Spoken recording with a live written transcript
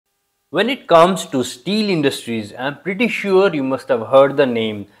When it comes to steel industries, I'm pretty sure you must have heard the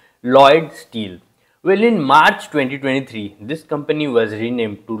name Lloyd Steel. Well, in March 2023, this company was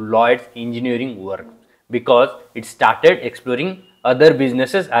renamed to Lloyd's Engineering Works because it started exploring other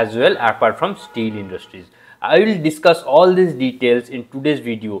businesses as well apart from steel industries. I will discuss all these details in today's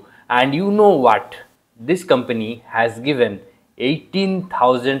video, and you know what? This company has given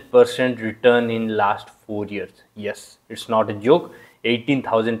 18,000% return in last 4 years. Yes, it's not a joke.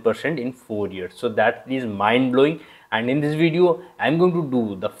 18,000% in 4 years. So that is mind blowing. And in this video, I am going to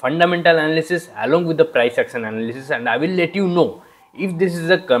do the fundamental analysis along with the price action analysis, and I will let you know if this is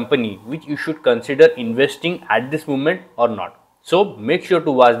a company which you should consider investing at this moment or not. So make sure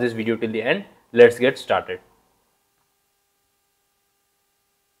to watch this video till the end. Let's get started.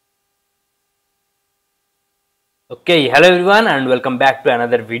 Okay, hello everyone and welcome back to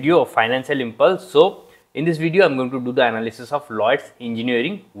another video of Financial Impulse. So in this video, I'm going to do the analysis of Lloyd's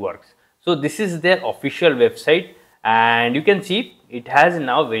Engineering Works. So this is their official website, and you can see it has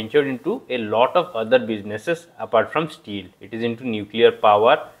now ventured into a lot of other businesses apart from steel. It is into nuclear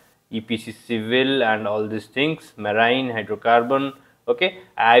power, EPC civil and all these things, marine, hydrocarbon. Okay,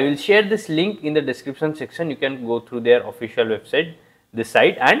 I will share this link in the description section. You can go through their official website, this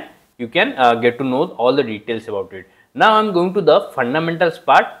site, and you can get to know all the details about it. Now I'm going to the fundamentals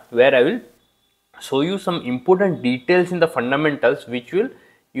part, where I will show you some important details in the fundamentals which will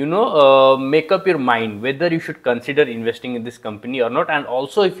make up your mind whether you should consider investing in this company or not, and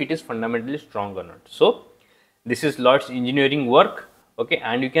also if it is fundamentally strong or not. So this is Lloyd's Engineering Work, okay,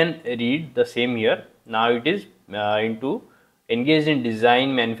 and you can read the same here. Now it is into engaged in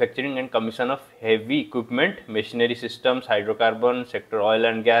design, manufacturing and commission of heavy equipment, machinery systems, hydrocarbon sector, oil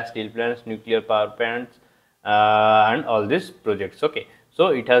and gas, steel plants, nuclear power plants and all these projects. Okay, so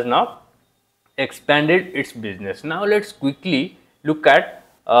it has now expanded its business. Now let's quickly look at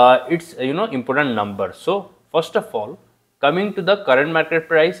its important numbers. So first of all, coming to the current market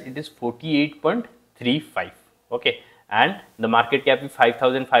price, it is 48.35, okay, and the market cap is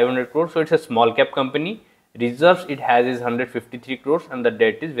 5,500 crores. So it's a small cap company. Reserves it has is 153 crores and the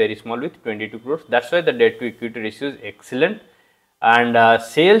debt is very small with 22 crores. That's why the debt to equity ratio is excellent, and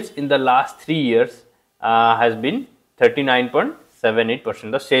sales in the last 3 years has been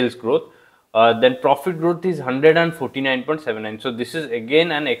 39.78%, the sales growth. Then profit growth is 149.79. So this is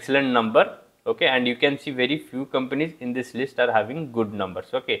again an excellent number, okay, and you can see very few companies in this list are having good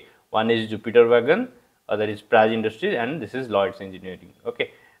numbers. Okay, one is Jupiter Wagon, other is Praj Industries, and this is Lloyd's Engineering.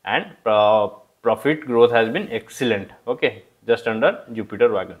 Okay, and profit growth has been excellent, okay, just under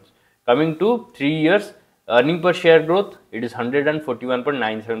Jupiter Wagons. Coming to 3 years earning per share growth, it is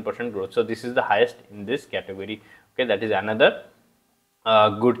 141.97% growth. So this is the highest in this category. Okay, that is another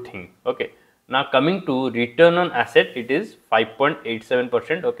good thing. Okay, now coming to return on asset, it is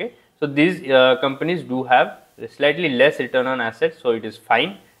 5.87%. okay, so these companies do have slightly less return on assets, so it is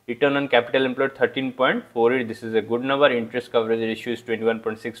fine. Return on capital employed 13.48, this is a good number. Interest coverage ratio is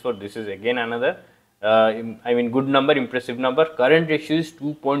 21.64, this is again another good number, impressive number. Current ratio is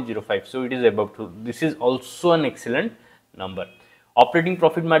 2.05, so it is above 2. This is also an excellent number. Operating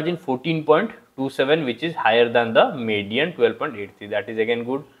profit margin 14.27, which is higher than the median 12.83, that is again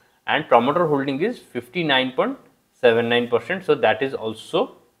good. And promoter holding is 59.79%, so that is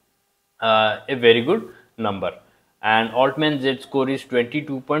also a very good number. And Altman Z score is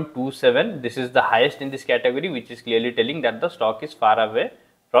 22.27, this is the highest in this category, which is clearly telling that the stock is far away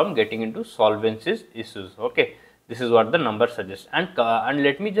from getting into solvency issues. Okay, this is what the number suggests. And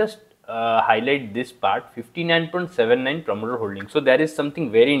let me just highlight this part, 59.79 promoter holding. So there is something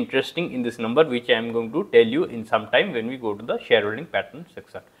very interesting in this number which I am going to tell you in some time when we go to the shareholding pattern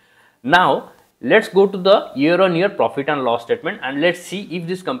section. Now let's go to the year-on-year profit and loss statement, and let's see if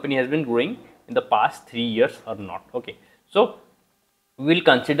this company has been growing in the past 3 years or not. Okay, so we will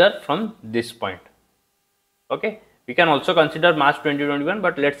consider from this point. Okay, we can also consider March 2021,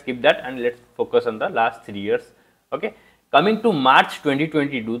 but let's skip that and let's focus on the last 3 years. Okay, coming to March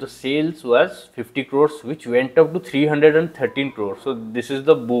 2022, the sales was 50 crores, which went up to 313 crores. So this is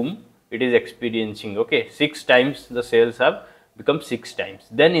the boom it is experiencing. Okay, 6 times the sales have become 6 times.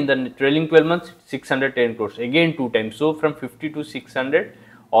 Then in the trailing 12 months, 610 crores, again 2 times. So from 50 to 600,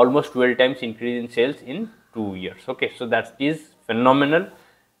 almost 12 times increase in sales in 2 years. Okay, so that is phenomenal.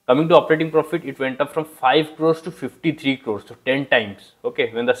 Coming to operating profit, it went up from 5 crores to 53 crores, so 10 times.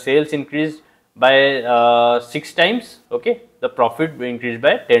 Okay, when the sales increased by 6 times, okay, the profit increased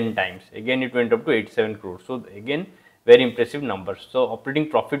by 10 times. Again, it went up to 87 crores. So again, very impressive numbers. So operating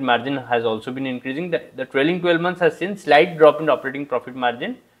profit margin has also been increasing. The trailing 12 months has seen slight drop in the operating profit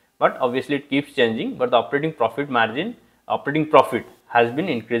margin, but obviously it keeps changing. But the operating profit margin, operating profit has been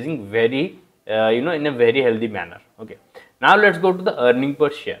increasing very in a very healthy manner. Okay, now let's go to the earning per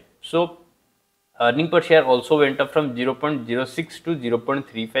share. So earning per share also went up from 0.06 to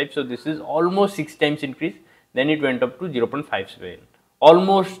 0.35. So this is almost 6 times increase. Then it went up to 0.57,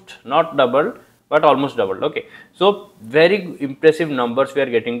 almost not double but almost doubled. Okay, so very impressive numbers we are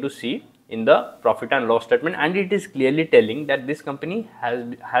getting to see in the profit and loss statement, and it is clearly telling that this company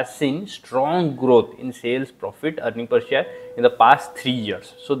has seen strong growth in sales, profit, earning per share in the past 3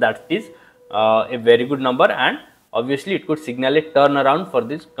 years. So that is a very good number, and obviously it could signal a turnaround for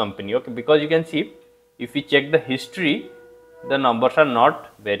this company. Okay, because you can see if we check the history, the numbers are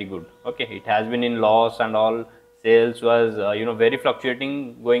not very good. Okay, it has been in loss and all. Sales was very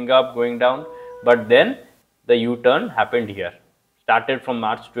fluctuating, going up, going down, but then the U-turn happened here. Started from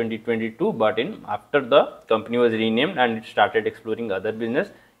March 2022, but after the company was renamed and it started exploring other business,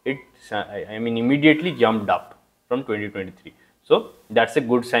 it immediately jumped up from 2023. So that's a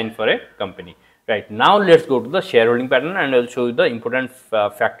good sign for a company. Right, now let's go to the shareholding pattern, and I'll show you the important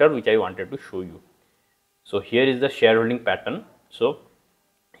factor which I wanted to show you. So here is the shareholding pattern. So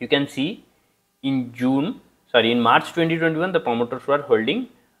you can see in March 2021, the promoters were holding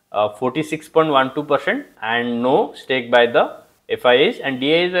 46.12% and no stake by the FIAs, and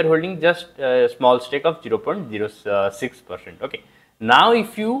DIAs were holding just a small stake of 0.06%. Okay. Now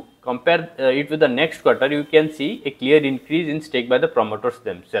if you compare it with the next quarter, you can see a clear increase in stake by the promoters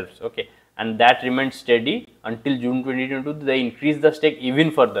themselves. Okay, and that remained steady until June 2022. They increased the stake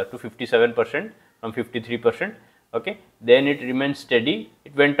even further to 57% from 53%. Okay, then it remained steady.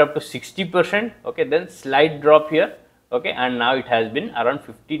 It went up to 60%. Okay, then slight drop here. Okay, and now it has been around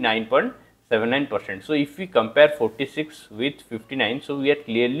 59.79%. So if we compare 46 with 59, so we are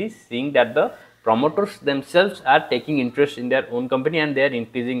clearly seeing that the promoters themselves are taking interest in their own company and they are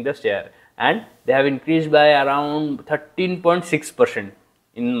increasing the share, and they have increased by around 13.6%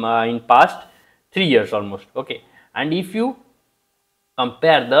 in past 3 years almost. Okay, and if you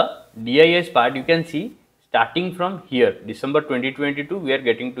compare the DIS part, you can see starting from here December 2022, we are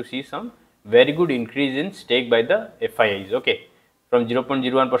getting to see some very good increase in stake by the FIIs. Okay, from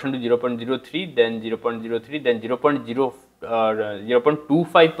 0.01% to 0.03, then 0.03, then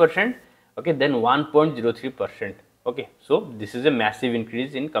 0.25%, okay, then 1.03%. Okay, so this is a massive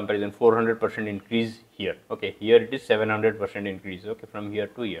increase in comparison, 400% increase here. Okay, here it is 700% increase. Okay, from here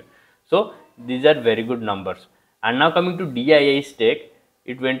to here. So these are very good numbers. And now coming to DII stake,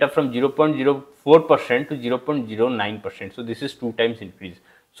 it went up from 0.04% to 0.09%. So this is 2 times increase.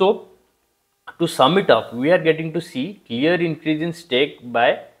 So to sum it up, we are getting to see clear increase in stake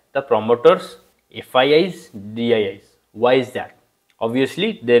by the promoters, FIIs, DIIs. Why is that?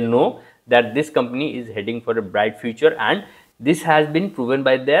 Obviously, they know that this company is heading for a bright future, and this has been proven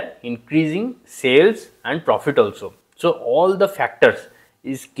by their increasing sales and profit also. So all the factors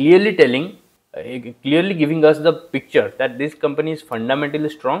is clearly telling, clearly giving us the picture that this company is fundamentally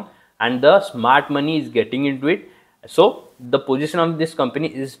strong and the smart money is getting into it. So the position of this company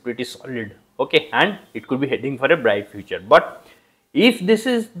is pretty solid. Okay, and it could be heading for a bright future. But if this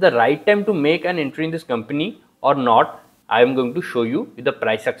is the right time to make an entry in this company or not, I am going to show you with the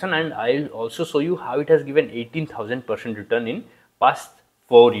price action, and I will also show you how it has given 18,000% return in past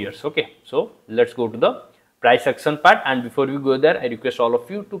 4 years. Okay, so let's go to the price action part, and before we go there, I request all of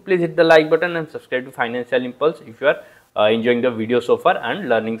you to please hit the like button and subscribe to Financial Impulse if you are enjoying the video so far and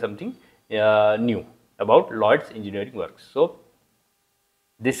learning something new about Lloyd's Engineering Works. So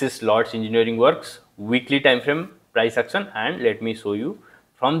this is Lloyd's Engineering Works weekly time frame price action, and let me show you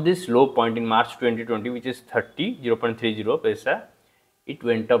from this low point in March 2020, which is 0.30 paisa, it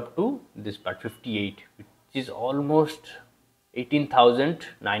went up to this part 58, which is almost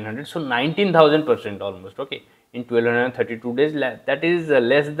 18,900, so 19,000% almost. Okay, in 1232 days, that is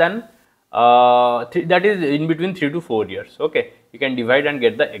less than that is in between 3 to 4 years. Okay, you can divide and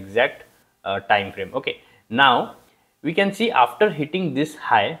get the exact time frame. Okay, now we can see after hitting this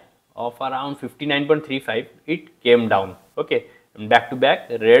high of around 59.35, it came down. Okay, back to back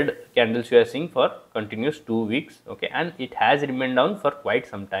red candles you are seeing for continuous 2 weeks. Okay, and it has remained down for quite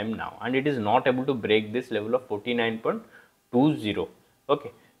some time now, and it is not able to break this level of 49.20.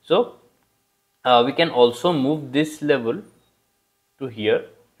 Okay, so we can also move this level to here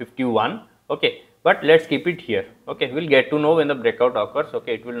 51. Okay, but let's keep it here. Okay, we'll get to know when the breakout occurs.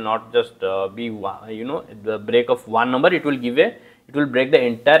 Okay, it will not just be the break of one number, it will give a, it will break the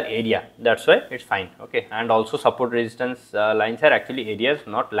entire area. That's why it's fine. Okay, and also support resistance lines are actually areas,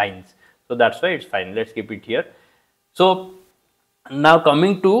 not lines, so that's why it's fine. Let's keep it here. So now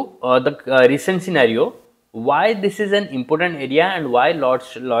coming to the recent scenario, why this is an important area and why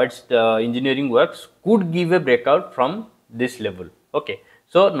Lloyd's Engineering Works could give a breakout from this level. Okay,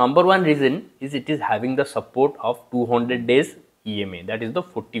 so number one reason is it is having the support of 200 days EMA, that is the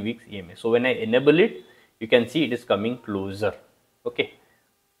 40 weeks EMA. So when I enable it, you can see it is coming closer. Okay,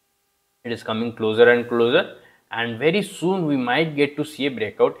 it is coming closer and closer, and very soon we might get to see a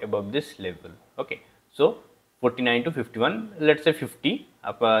breakout above this level. Okay, so 49 to 51, let's say 50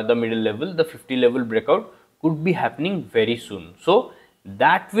 up the middle level, the 50 level breakout could be happening very soon. So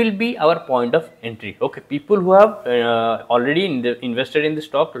that will be our point of entry. Okay, people who have already invested in the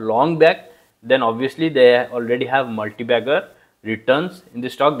stock long back, then obviously they already have multi-bagger returns in the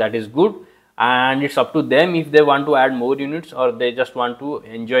stock, that is good, and it's up to them if they want to add more units or they just want to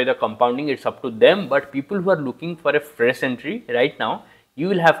enjoy the compounding, it's up to them. But people who are looking for a fresh entry right now, you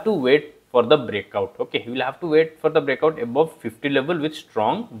will have to wait for the breakout. Okay, you will have to wait for the breakout above 50 level with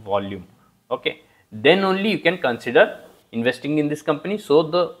strong volume. Okay, then only you can consider investing in this company. So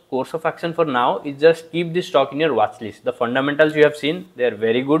the course of action for now is just keep this stock in your watch list. The fundamentals you have seen, they are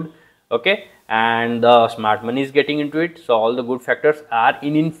very good. Okay, and the smart money is getting into it, so all the good factors are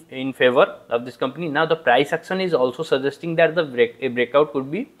in favor of this company. Now the price action is also suggesting that a breakout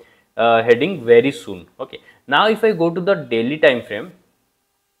could be heading very soon. Okay, now if I go to the daily time frame,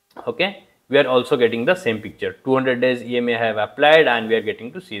 okay, we are also getting the same picture. 200 days EMA have applied, and we are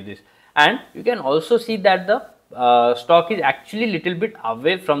getting to see this, and you can also see that the stock is actually little bit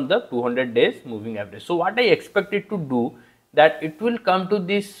away from the 200 days moving average. So what I expect it to do, that it will come to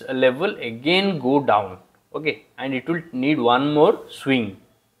this level again, go down. Okay, and it will need one more swing,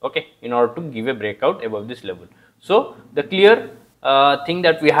 okay, in order to give a breakout above this level. So the clear thing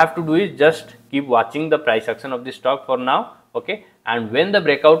that we have to do is just keep watching the price action of this stock for now. Okay, and when the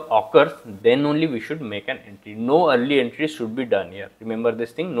breakout occurs, then only we should make an entry. No early entries should be done here. Remember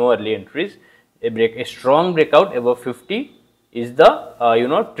this thing, no early entries. A strong breakout above 50 is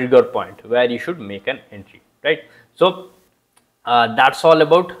the trigger point where you should make an entry, right? So that's all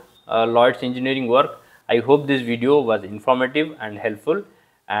about Lloyd's engineering work. I hope this video was informative and helpful,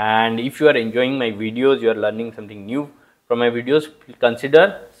 and if you are enjoying my videos, you are learning something new from my videos, please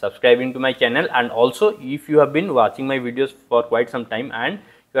consider subscribing to my channel. And also, if you have been watching my videos for quite some time and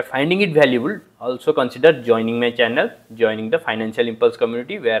you are finding it valuable, also consider joining my channel, joining the Financial Impulse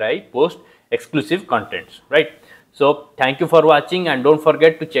community, where I post exclusive contents, right? So thank you for watching, and don't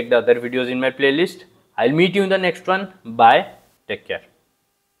forget to check the other videos in my playlist. I'll meet you in the next one. Bye. Take care.